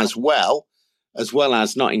you as well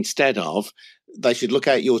as not instead of, they should look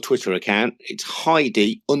at your Twitter account. It's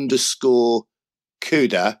Heidi_Cuda.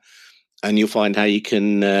 And you'll find how you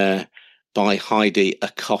can buy Heidi a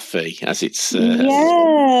coffee, as it's.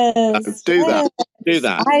 Yes. Do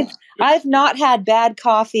that. I've not had bad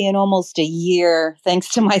coffee in almost a year, thanks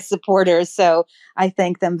to my supporters. So I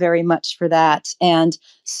thank them very much for that. And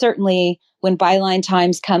certainly when Byline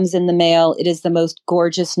Times comes in the mail, it is the most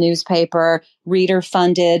gorgeous newspaper, reader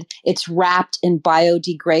funded. It's wrapped in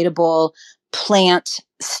biodegradable plant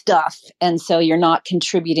stuff. And so you're not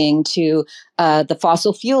contributing to the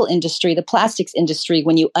fossil fuel industry, the plastics industry.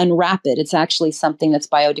 When you unwrap it, it's actually something that's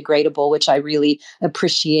biodegradable, which I really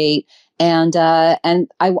appreciate. And I'm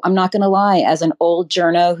not going to lie, as an old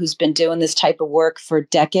journo who's been doing this type of work for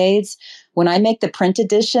decades, when I make the print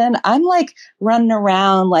edition, I'm like running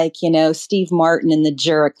around like, Steve Martin in The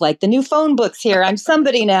Jerk, like the new phone book's here. I'm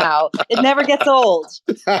somebody now. It never gets old.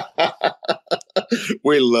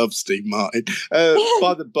 We love Steve Martin.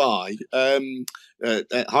 By the by,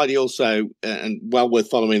 Heidi also, and well worth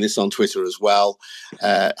following this on Twitter as well.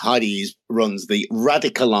 Heidi runs the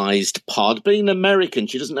Radicalized Pod. Being American,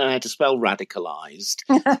 she doesn't know how to spell radicalized.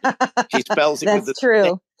 She spells it That's with the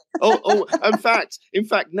true. Oh, in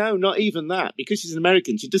fact, no, not even that. Because she's an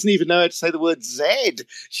American, she doesn't even know how to say the word Z.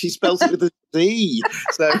 She spells it with a Z.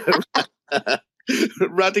 So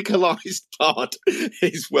Radicalized Pod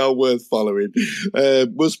is well worth following.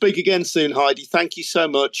 We'll speak again soon, Heidi. Thank you so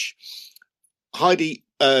much. Heidi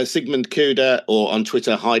Sigmund Kuda, or on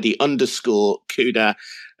Twitter, Heidi_Kuda.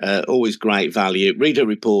 Always great value. Read her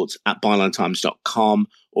reports at bylinetimes.com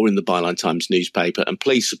or in the Byline Times newspaper. And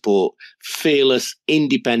please support fearless,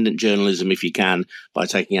 independent journalism if you can by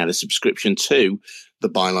taking out a subscription to the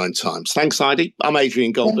Byline Times. Thanks, Heidi. I'm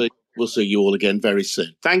Adrian Goldberg. We'll see you all again very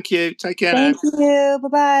soon. Thank you. Take care. Thank you.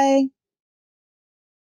 Bye-bye.